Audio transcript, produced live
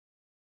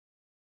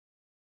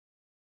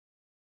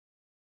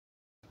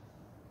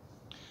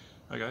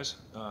Hi guys,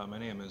 my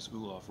name is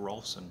Olaf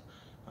Rolfson.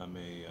 I'm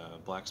a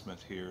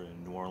blacksmith here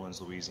in New Orleans,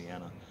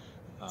 Louisiana.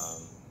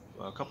 Um,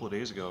 a couple of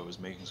days ago I was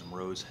making some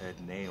rose head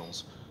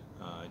nails.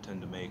 I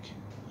tend to make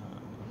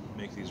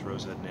these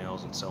rose head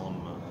nails and sell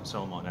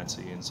them on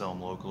Etsy and sell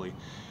them locally.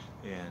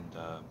 And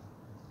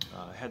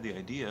I had the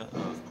idea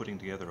of putting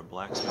together a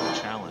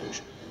blacksmith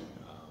challenge.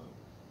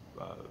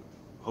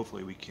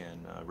 Hopefully we can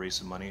raise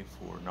some money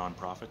for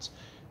nonprofits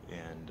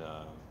and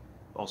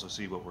also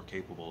see what we're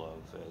capable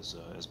of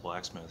as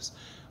blacksmiths.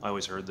 I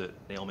always heard that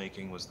nail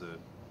making was the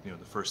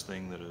first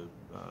thing that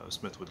a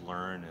smith would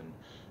learn,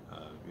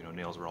 and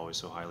nails were always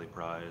so highly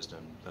prized,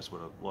 and that's what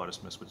a lot of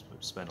smiths would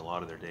spend a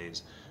lot of their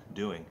days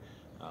doing.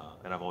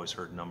 And I've always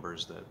heard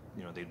numbers that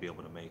they'd be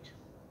able to make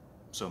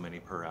so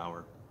many per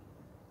hour.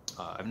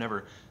 I've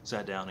never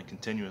sat down and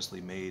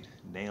continuously made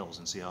nails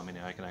and see how many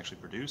I can actually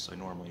produce. I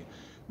normally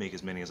make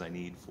as many as I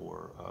need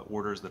for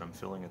orders that I'm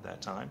filling at that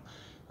time.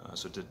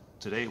 So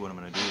today what I'm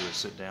going to do is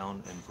sit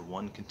down and for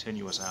one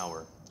continuous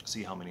hour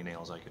see how many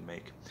nails I can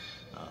make.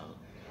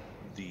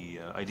 The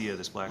idea of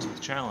this blacksmith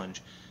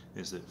challenge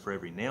is that for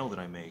every nail that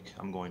I make,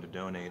 I'm going to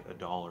donate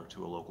 $1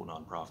 to a local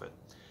nonprofit.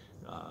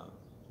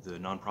 The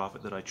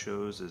nonprofit that I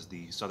chose is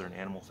the Southern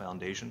Animal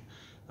Foundation.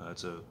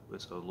 It's a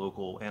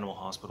local animal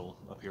hospital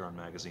up here on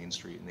Magazine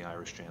Street in the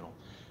Irish Channel,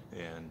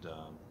 and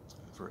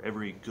for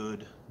every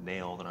good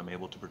nail that I'm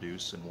able to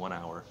produce in 1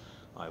 hour,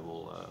 I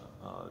will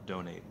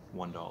donate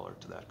 $1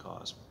 to that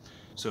cause.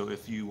 So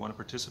if you want to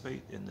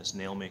participate in this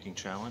nail making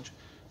challenge,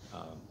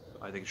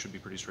 I think it should be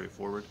pretty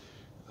straightforward.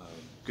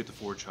 Get the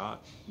forge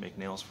hot, make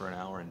nails for an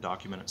hour, and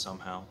document it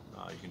somehow.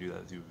 You can do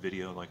that through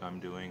video like I'm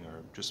doing, or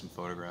just some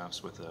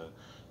photographs with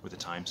a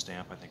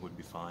timestamp I think would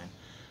be fine.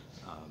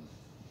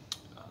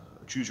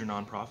 Choose your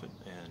nonprofit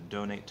and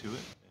donate to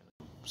it.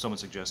 Someone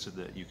suggested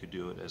that you could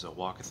do it as a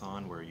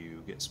walkathon where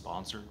you get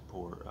sponsored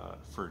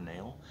per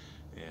nail,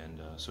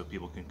 and so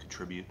people can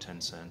contribute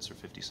 10 cents or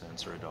 50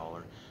 cents or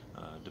 $1,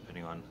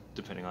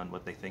 depending on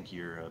what they think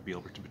you're be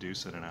able to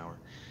produce in an hour.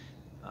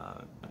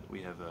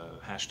 We have a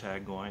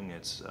hashtag going.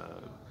 It's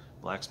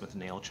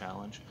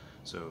blacksmithnailchallenge.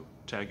 So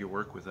tag your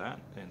work with that,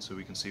 and so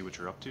we can see what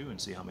you're up to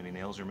and see how many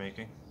nails you're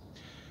making.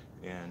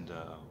 And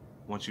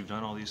once you've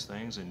done all these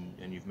things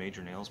and you've made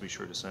your nails, be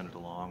sure to send it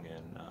along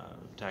and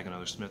tag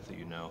another smith that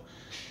you know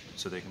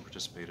so they can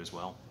participate as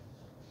well.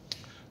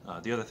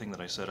 The other thing that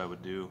I said I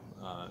would do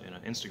in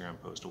an Instagram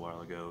post a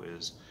while ago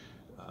is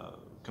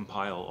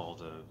compile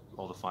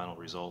all the final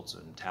results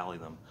and tally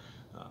them,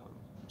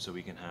 so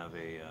we can have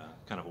a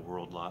kind of a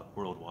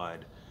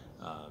worldwide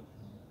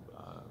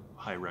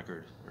high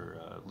record or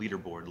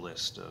leaderboard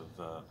list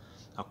of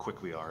how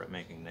quick we are at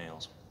making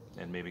nails,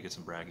 and maybe get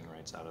some bragging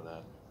rights out of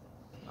that.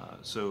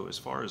 So as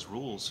far as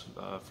rules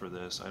for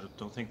this, I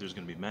don't think there's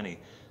going to be many.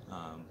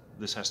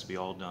 This has to be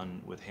all done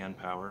with hand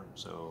power,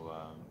 so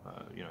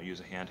use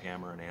a hand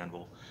hammer and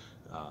anvil.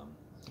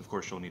 Of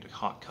course, you'll need a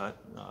hot cut,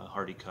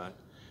 hardy cut,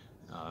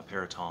 a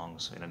pair of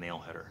tongs, and a nail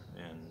header,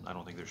 and I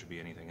don't think there should be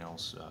anything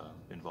else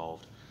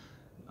involved.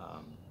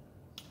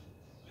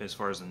 As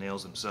far as the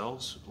nails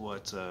themselves,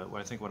 what I'm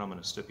going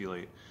to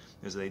stipulate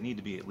is they need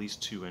to be at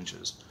least 2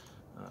 inches.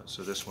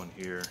 So this one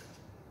here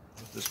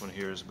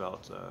is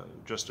about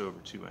just over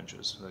 2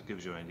 inches. So that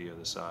gives you an idea of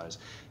the size.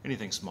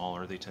 Anything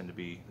smaller, they tend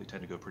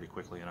to go pretty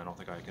quickly, and I don't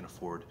think I can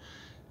afford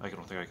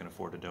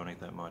to donate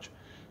that much.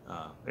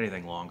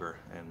 Anything longer,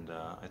 and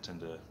I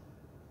tend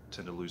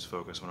to lose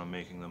focus when I'm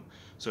making them.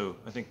 So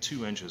I think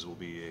 2 inches will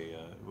be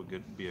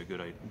a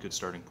good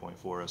starting point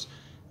for us.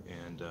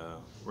 And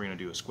we're going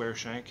to do a square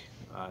shank.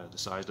 The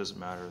size doesn't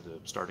matter. The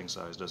starting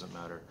size doesn't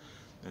matter.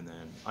 And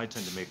then I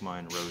tend to make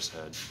mine rose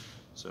head.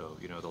 So,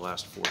 the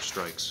last 4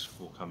 strikes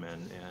will come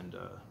in and,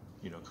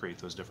 create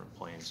those different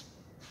planes.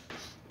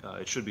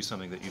 It should be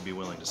something that you'd be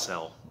willing to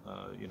sell,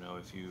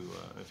 if you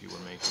were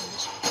making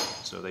these.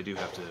 So they do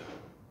have to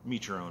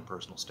meet your own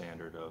personal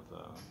standard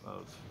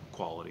of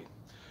quality.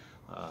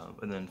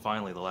 And then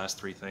finally, the last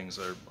 3 things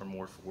are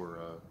more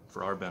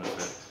for our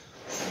benefit.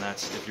 And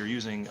that's if you're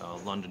using a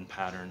London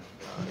pattern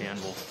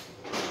anvil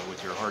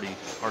with your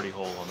hardy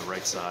hole on the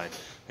right side,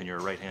 and you're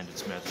a right-handed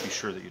smith, be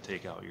sure that you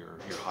take out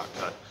your hot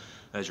cut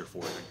as you're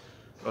forging.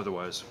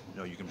 Otherwise,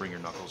 you can bring your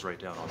knuckles right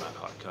down on that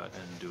hot cut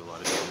and do a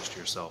lot of damage to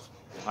yourself.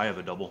 I have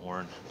a double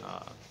horn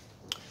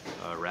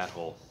rat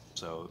hole,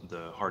 so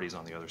the hardy's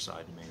on the other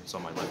side. I mean, it's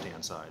on my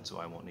left-hand side, so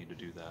I won't need to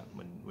do that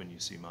when you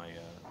see my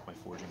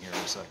forging here in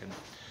a second.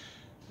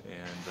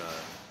 And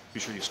be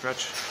sure you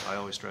stretch. I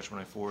always stretch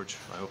when I forge.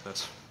 I hope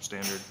that's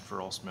standard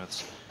for all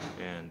smiths.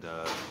 And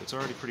it's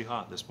already pretty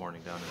hot this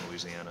morning down in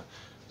Louisiana,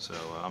 so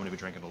I'm going to be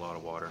drinking a lot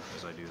of water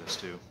as I do this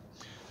too.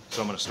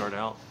 So I'm going to start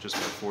out just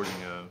by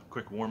forging a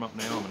quick warm-up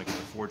nail. I'm going to get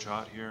the forge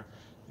hot here,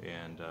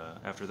 and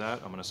after that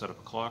I'm going to set up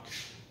a clock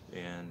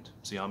and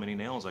see how many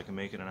nails I can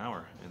make in an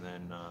hour. And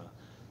then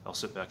I'll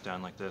sit back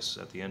down like this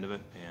at the end of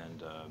it,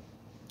 and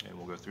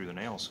we'll go through the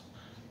nails.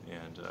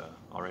 And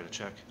I'll write a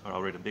check. Or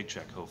I'll write a big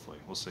check, hopefully.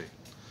 We'll see.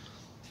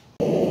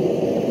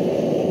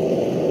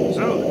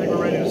 So I think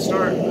we're ready to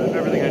start. I have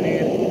everything I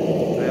need.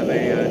 I have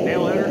a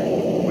nail header,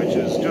 which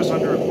is just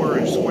under a 1/4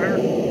 inch square.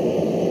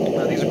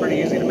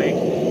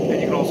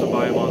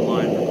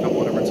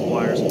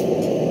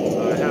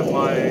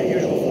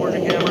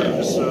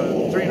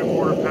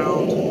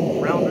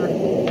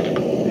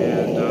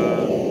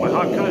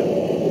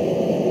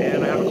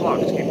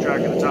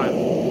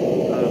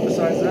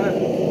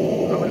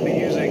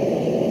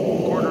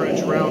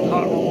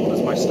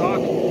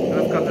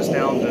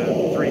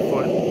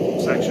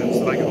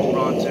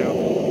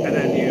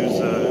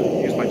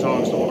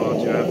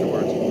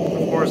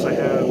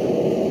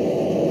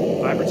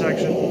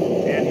 protection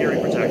and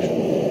hearing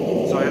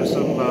protection. So I have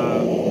some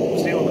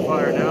steel in the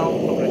fire now.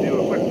 I'm going to do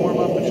a quick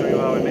warm-up and show you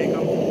how I make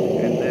them,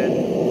 and then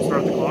we'll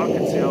start the clock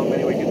and see how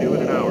many we can do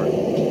in an hour.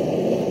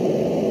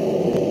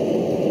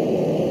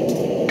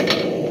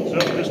 So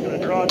I'm just going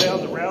to draw down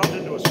the round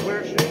into a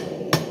square shape.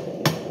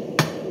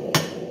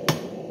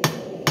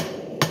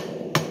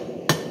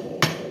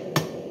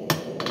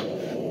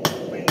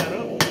 Clean that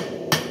up.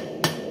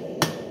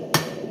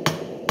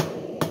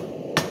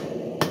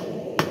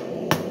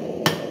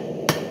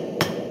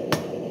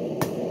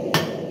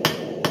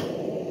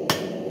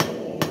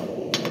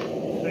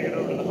 Take it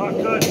over to the hot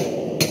cut.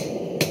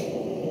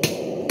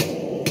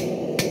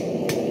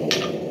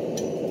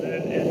 And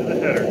then into the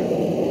header.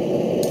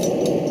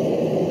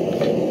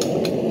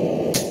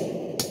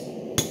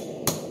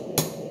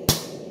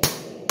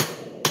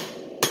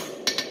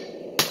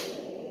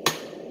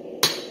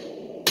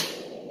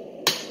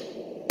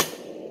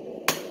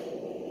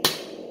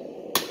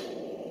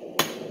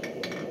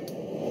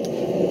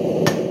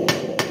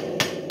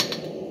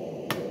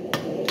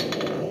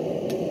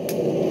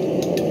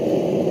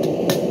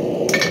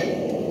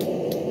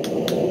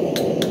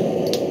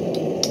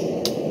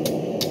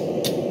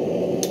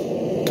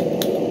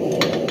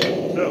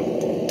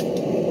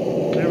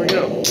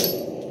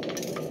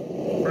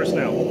 First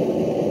nail.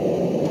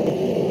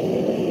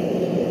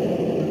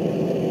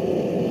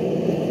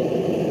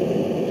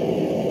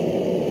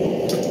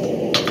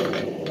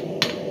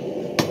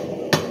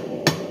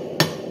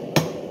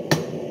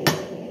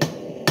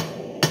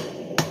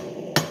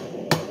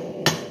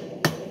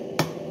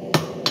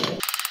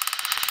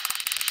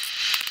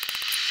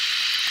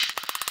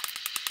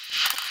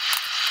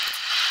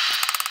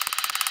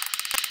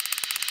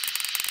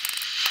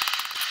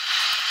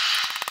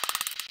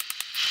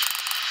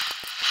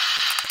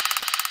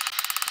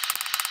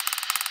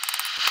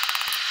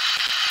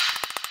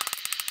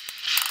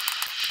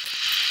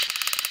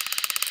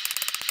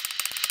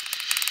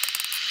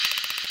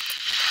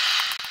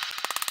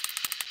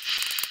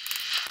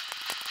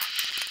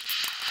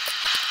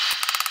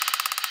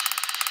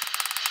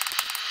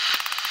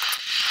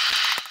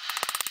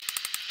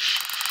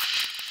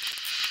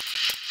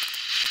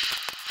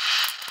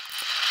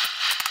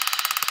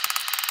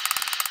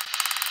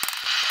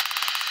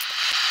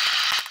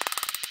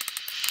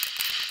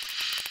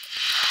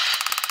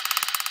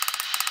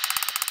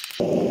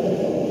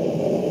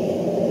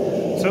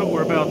 So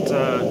we're about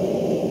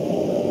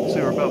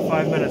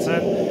 5 minutes in,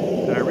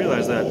 and I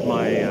realized that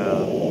my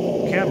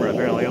camera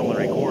apparently only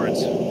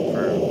records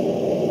for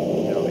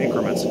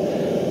increments.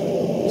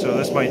 So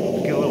this might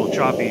get a little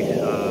choppy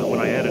when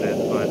I edit it,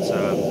 but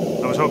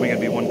I was hoping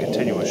it'd be one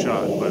continuous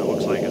shot, but it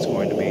looks like it's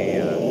going to be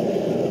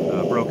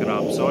broken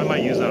up. So I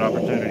might use that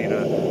opportunity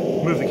to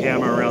move the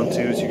camera around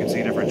too, so you can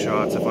see different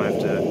shots if I'm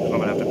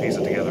gonna have to piece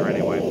it together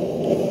anyway.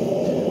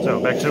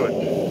 So back to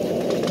it.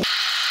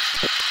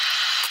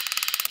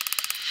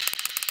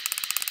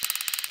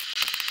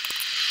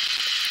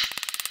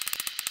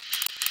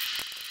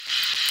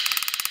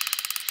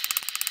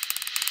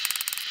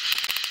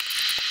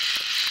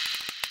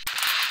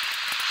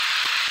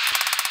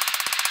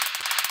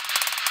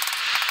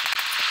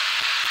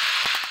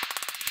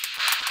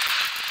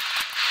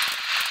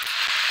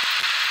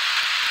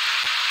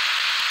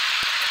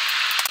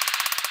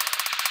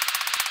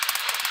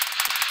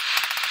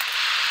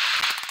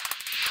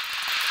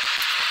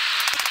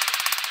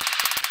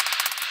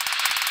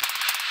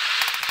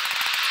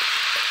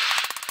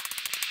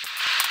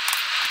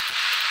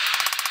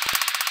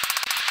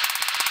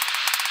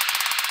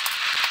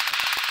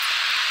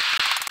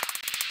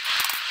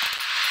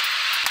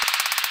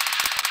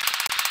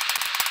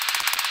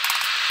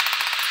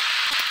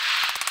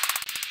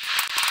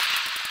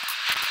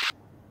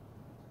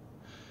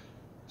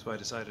 So I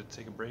decided to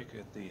take a break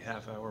at the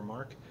half-hour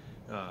mark.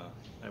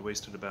 I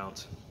wasted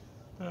about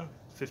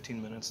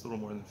 15 minutes, a little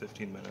more than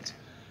 15 minutes,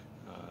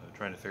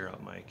 trying to figure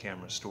out my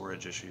camera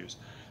storage issues.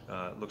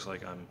 It looks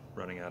like I'm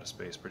running out of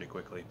space pretty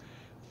quickly.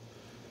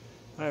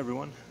 Hi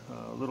everyone,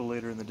 a little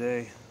later in the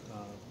day.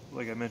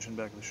 Like I mentioned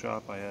back at the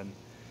shop, I had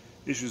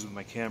issues with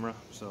my camera,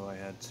 so I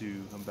had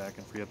to come back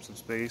and free up some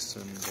space,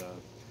 and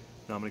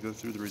now I'm going to go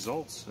through the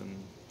results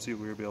and see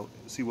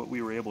what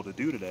we were able to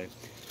do today.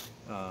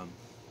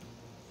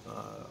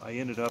 I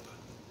ended up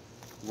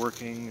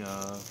working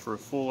for a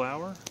full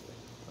hour,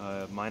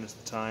 minus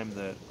the time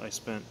that I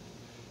spent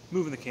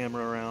moving the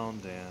camera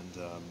around and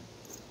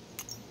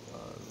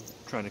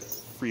trying to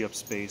free up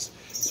space.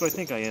 So I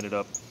think I ended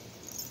up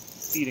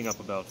eating up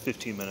about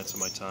 15 minutes of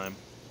my time,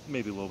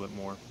 maybe a little bit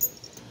more.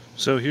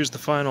 So here's the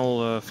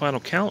final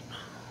count.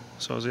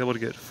 So I was able to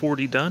get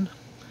 40 done.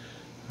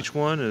 Each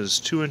one is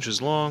 2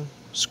 inches long,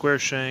 square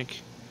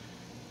shank,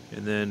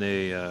 and then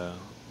a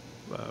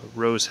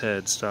rose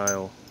head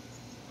style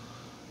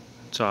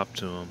top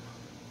to them.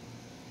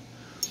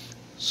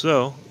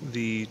 So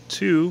the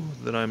two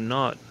that I'm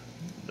not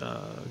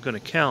going to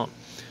count,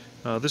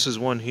 this is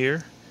one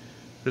here.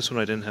 This one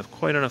I didn't have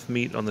quite enough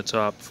meat on the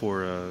top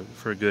for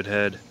a good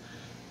head,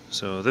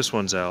 so this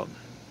one's out.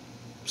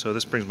 So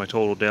this brings my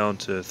total down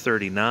to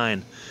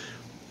 39.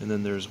 And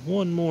then there's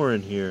one more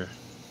in here,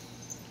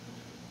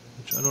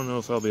 which I don't know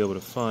if I'll be able to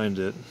find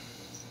it.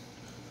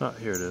 Ah,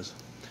 here it is.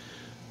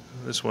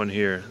 This one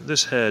here.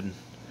 This head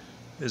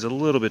is a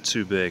little bit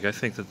too big. I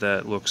think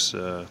that looks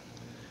a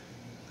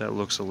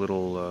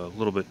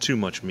little bit too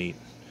much meat.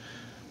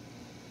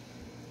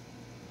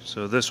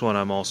 So this one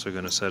I'm also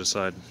going to set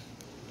aside.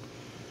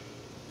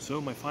 So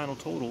my final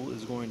total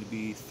is going to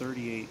be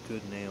 38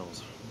 good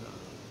nails.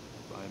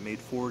 I made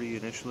 40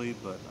 initially,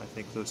 but I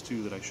think those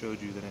two that I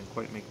showed you that didn't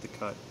quite make the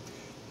cut.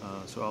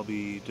 So I'll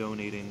be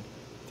donating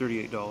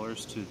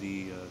 $38 to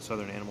the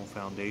Southern Animal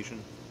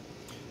Foundation.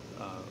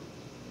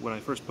 When I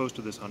first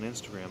posted this on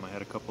Instagram, I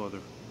had a couple other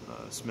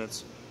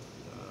smiths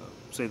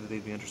say that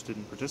they'd be interested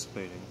in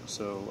participating.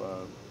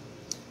 So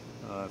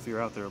if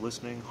you're out there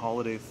listening,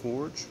 Holiday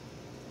Forge,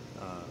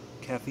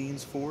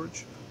 Caffeine's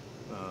Forge,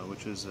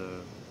 which is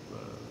a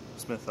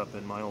smith up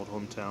in my old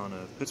hometown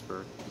of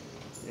Pittsburgh,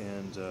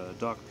 and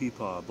Doc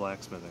Peepaw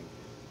Blacksmithing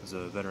is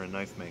a veteran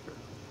knife maker.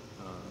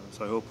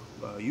 So I hope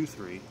you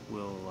three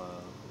will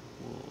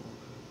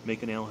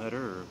make a nail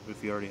header, or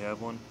if you already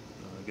have one,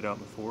 get out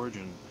in the forge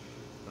and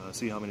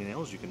see how many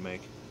nails you can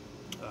make.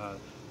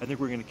 I think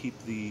we're going to keep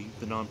the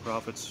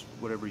nonprofits,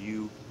 whatever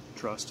you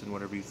trust and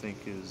whatever you think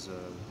is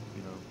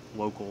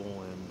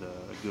local and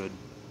a good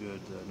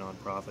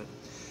nonprofit.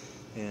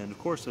 And of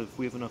course, if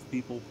we have enough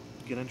people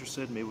get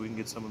interested, maybe we can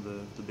get some of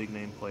the big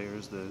name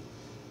players, the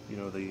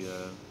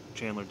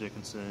Chandler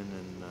Dickinson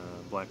and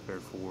Black Bear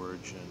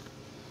Forge. And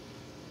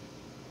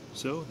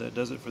so that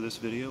does it for this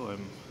video. I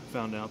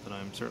found out that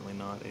I'm certainly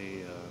not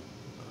a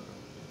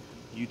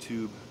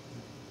YouTube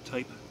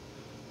type.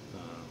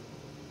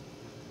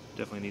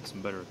 Definitely need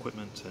some better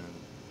equipment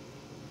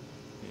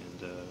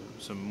and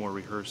some more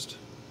rehearsed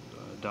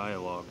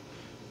dialogue.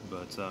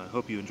 But I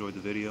hope you enjoyed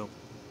the video.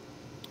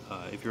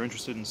 If you're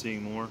interested in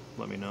seeing more,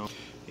 let me know.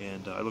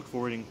 And I look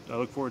forward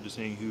to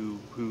seeing who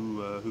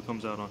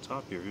comes out on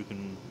top here, who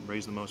can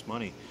raise the most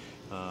money.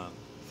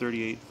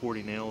 38,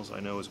 40 nails I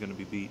know is going to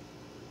be beat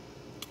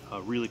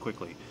really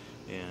quickly,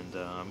 and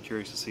I'm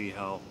curious to see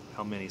how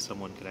many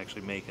someone could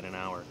actually make in an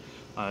hour.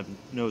 I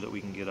know that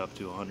we can get up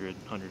to 100,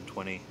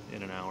 120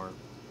 in an hour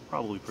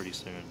probably pretty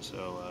soon,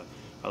 so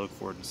I look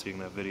forward to seeing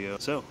that video.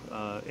 So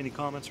any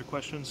comments or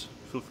questions,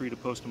 feel free to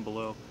post them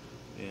below,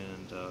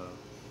 and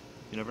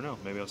you never know,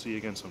 maybe I'll see you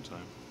again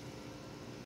sometime.